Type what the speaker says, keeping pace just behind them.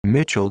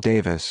Mitchell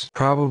Davis.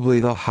 Probably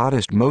the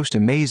hottest, most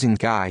amazing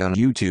guy on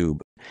YouTube.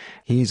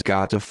 He's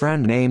got a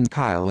friend named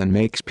Kyle and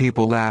makes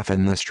people laugh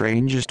in the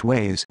strangest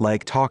ways,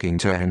 like talking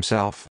to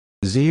himself,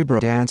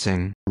 zebra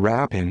dancing,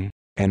 rapping,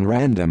 and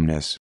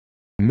randomness.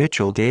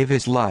 Mitchell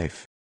Davis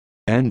life.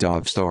 End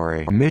of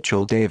story.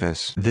 Mitchell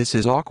Davis. This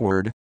is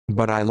awkward,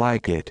 but I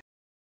like it.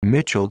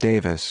 Mitchell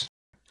Davis.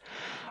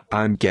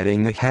 I'm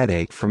getting a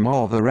headache from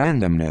all the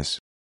randomness.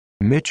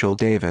 Mitchell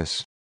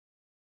Davis.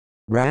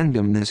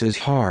 Randomness is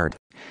hard.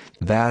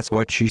 That's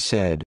what she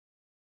said.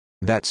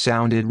 That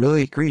sounded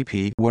really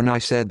creepy when I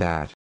said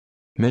that.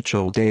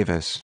 Mitchell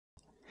Davis.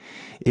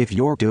 If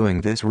you're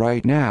doing this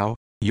right now,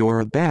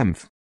 you're a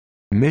BAMF.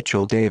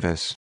 Mitchell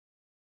Davis.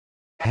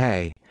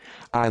 Hey,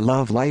 I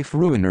love life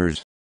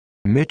ruiners.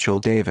 Mitchell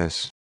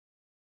Davis.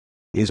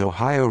 Is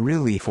Ohio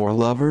really for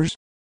lovers?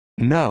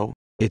 No,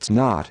 it's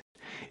not.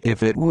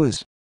 If it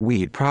was,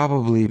 we'd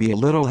probably be a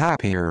little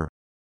happier.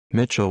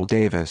 Mitchell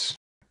Davis.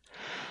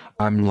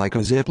 I'm like a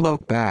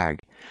Ziploc bag.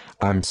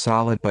 I'm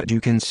solid but you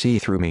can see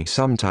through me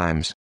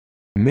sometimes.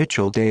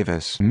 Mitchell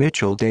Davis.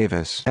 Mitchell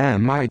Davis.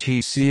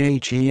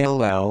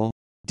 MITCHELL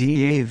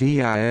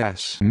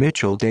DAVIS.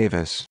 Mitchell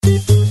Davis.